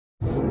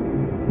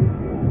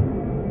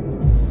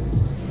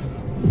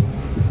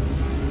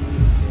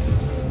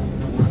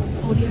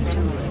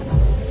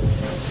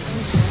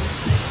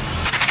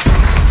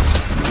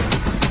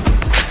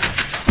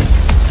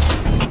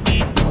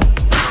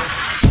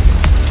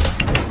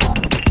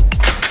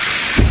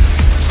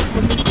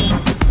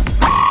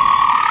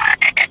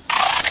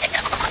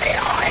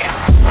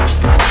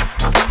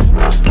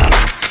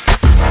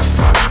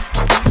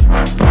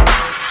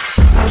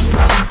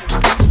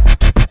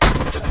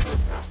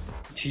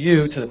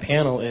you, to the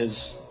panel,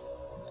 is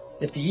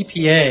if the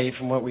EPA,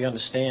 from what we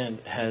understand,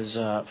 has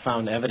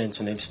found evidence,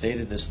 and they've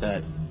stated this,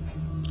 that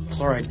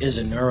fluoride is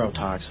a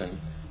neurotoxin,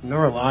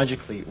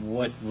 neurologically,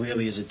 what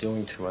really is it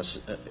doing to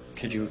us?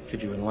 Could you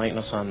enlighten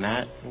us on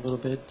that a little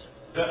bit?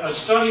 A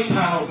study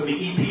panel for the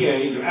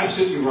EPA, you're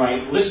absolutely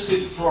right,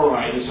 listed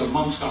fluoride as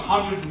amongst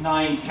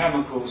 109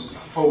 chemicals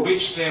for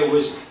which there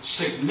was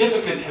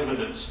significant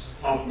evidence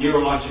of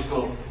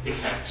neurological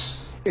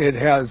effects. It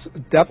has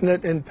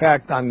definite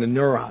impact on the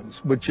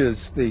neurons, which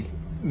is the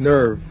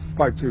nerve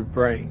parts of your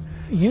brain.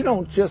 You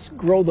don't just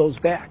grow those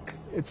back.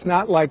 It's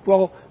not like,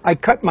 well, I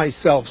cut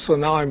myself, so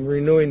now I'm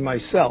renewing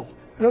myself.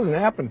 It doesn't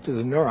happen to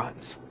the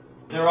neurons.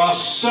 There are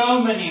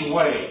so many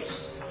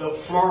ways that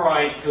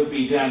fluoride could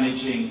be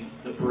damaging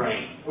the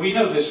brain. We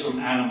know this from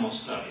animal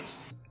studies.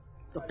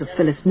 Dr.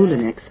 Phyllis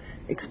Moulinex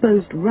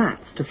exposed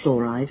rats to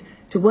fluoride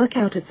to work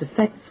out its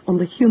effects on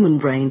the human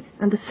brain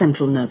and the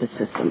central nervous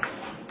system.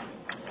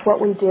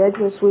 What we did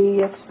was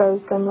we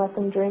exposed them, let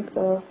them drink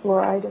the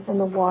fluoride in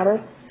the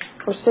water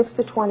for 6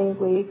 to 20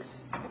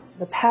 weeks.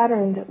 The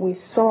pattern that we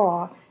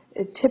saw,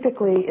 it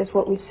typically is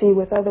what we see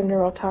with other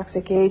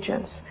neurotoxic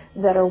agents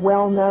that are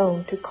well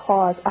known to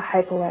cause a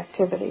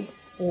hyperactivity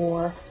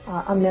or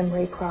a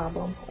memory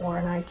problem or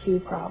an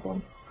IQ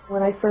problem.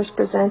 When I first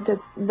presented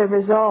the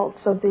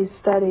results of these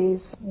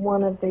studies,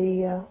 one of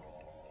the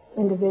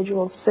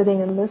individuals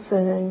sitting and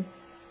listening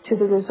to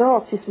the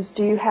results, he says,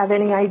 "Do you have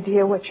any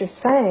idea what you're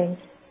saying?"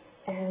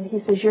 And he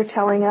says, "You're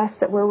telling us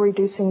that we're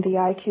reducing the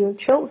IQ of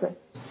children."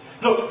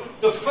 Look,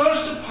 the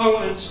first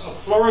opponents of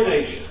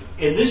fluoridation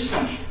in this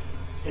country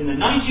in the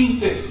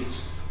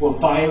 1950s were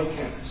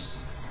biochemists.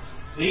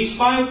 These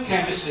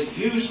biochemists had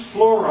used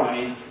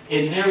fluoride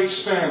in their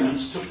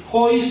experiments to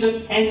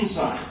poison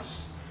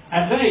enzymes.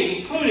 And they,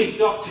 including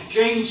Dr.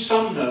 James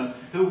Sumner,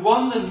 who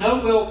won the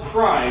Nobel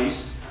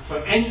Prize for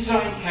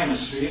enzyme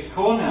chemistry at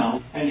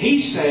Cornell, and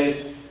he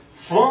said,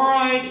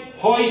 fluoride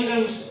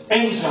poisons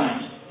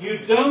enzymes. You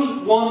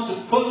don't want to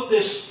put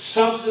this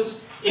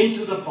substance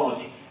into the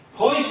body.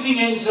 Poisoning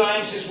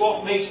enzymes is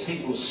what makes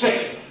people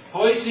sick.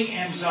 Poisoning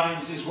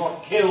enzymes is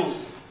what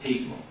kills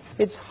people.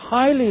 It's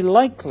highly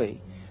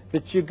likely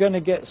that you're going to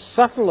get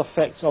subtle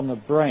effects on the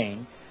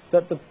brain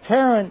that the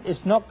parent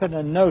is not going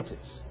to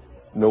notice.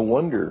 No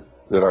wonder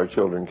that our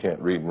children can't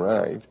read and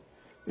write.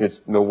 It's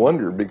no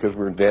wonder because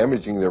we're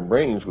damaging their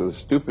brains with a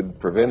stupid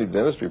preventive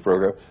dentistry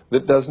program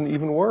that doesn't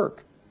even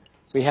work.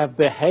 We have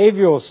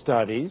behavioral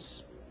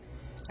studies,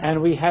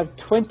 and we have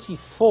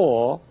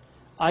 24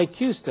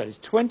 IQ studies,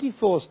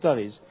 24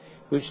 studies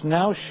which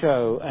now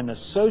show an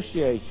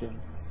association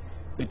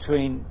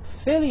between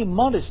fairly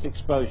modest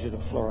exposure to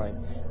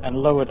fluoride and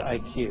lowered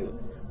IQ.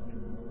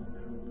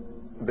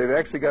 They've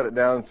actually got it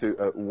down to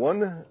a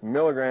 1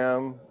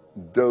 milligram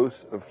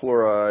dose of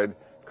fluoride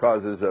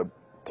causes a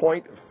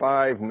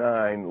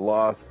 0.59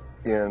 loss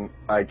in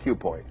IQ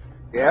points.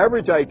 The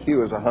average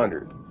IQ is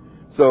 100.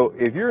 So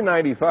if you're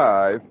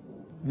 95,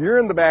 you're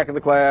in the back of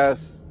the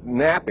class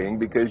napping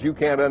because you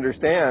can't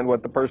understand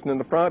what the person in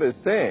the front is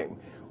saying.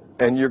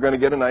 And you're going to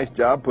get a nice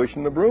job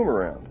pushing the broom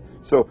around.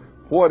 So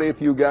what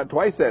if you got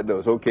twice that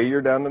dose? Okay,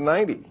 you're down to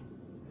 90.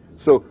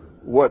 So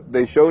what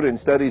they showed in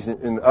studies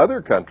in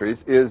other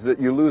countries is that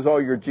you lose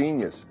all your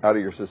genius out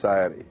of your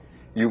society.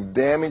 You've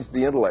damaged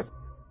the intellect.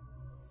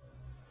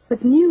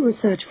 But new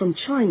research from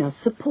China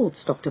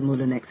supports Dr.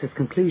 Moulinex's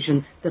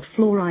conclusion that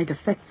fluoride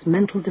affects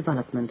mental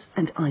development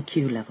and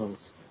IQ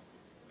levels.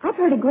 I've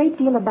heard a great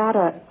deal about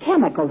a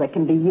chemical that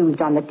can be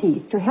used on the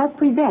teeth to help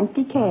prevent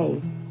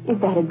decay. Is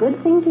that a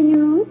good thing to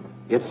use?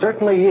 It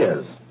certainly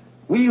is.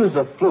 We use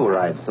a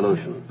fluoride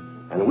solution,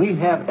 and we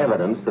have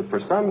evidence that for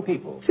some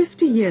people...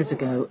 50 years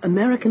ago,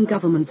 American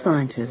government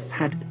scientists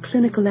had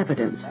clinical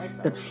evidence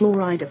that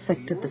fluoride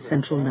affected the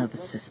central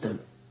nervous system.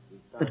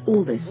 But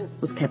all this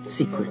was kept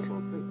secret.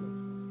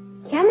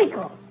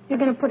 Chemical? You're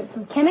going to put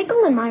some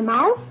chemical in my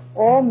mouth?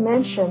 All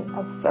mention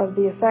of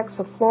the effects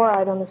of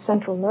fluoride on the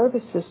central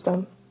nervous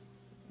system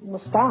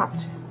was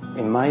stopped.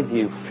 In my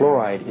view,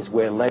 fluoride is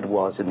where lead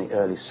was in the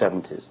early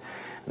 70s.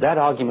 That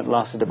argument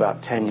lasted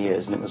about 10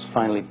 years, and it was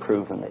finally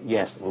proven that,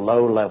 yes,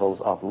 low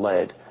levels of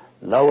lead,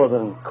 lower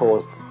than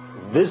caused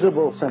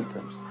visible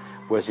symptoms,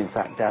 was in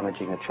fact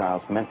damaging a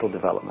child's mental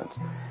development.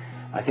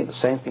 I think the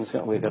same thing's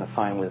we're going to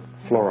find with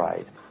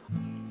fluoride.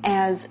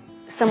 As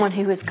someone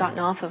who has gotten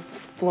off of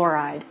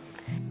fluoride,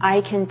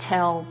 I can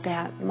tell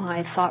that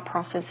my thought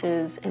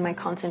processes and my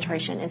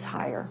concentration is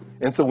higher.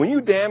 And so when you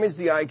damage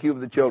the IQ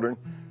of the children,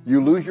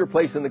 you lose your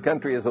place in the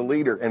country as a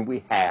leader, and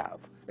we have.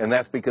 And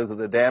that's because of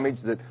the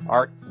damage that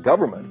our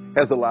government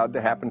has allowed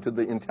to happen to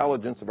the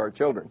intelligence of our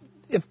children.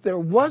 If there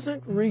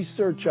wasn't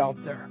research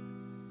out there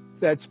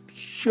that's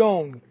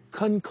shown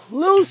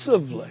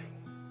conclusively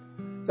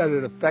that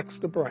it affects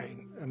the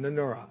brain and the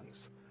neurons,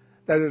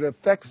 that it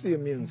affects the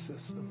immune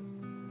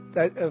system,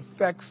 that it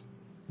affects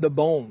the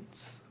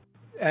bones,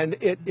 and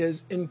it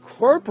is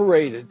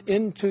incorporated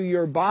into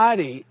your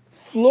body,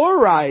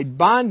 fluoride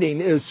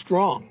bonding is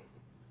strong.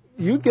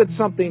 You get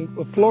something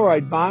with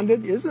fluoride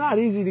bonded, it's not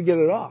easy to get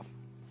it off.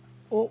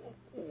 Well,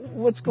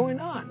 what's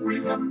going on?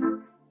 Remember,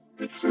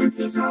 The truth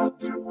is out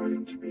there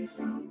waiting to be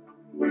found.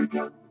 Wake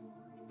up,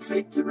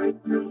 take the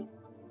red pill,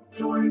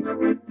 join the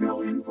red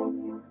pill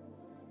info-war.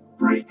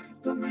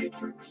 Break the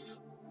matrix,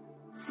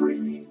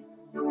 free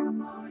your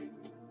mind.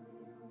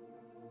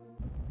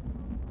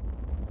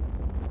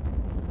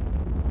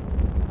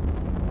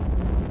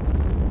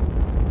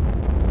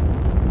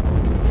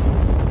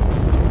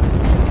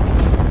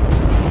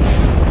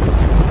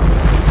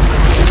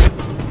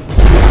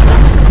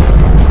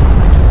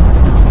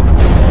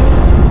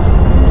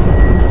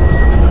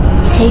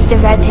 Take the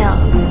red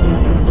pill.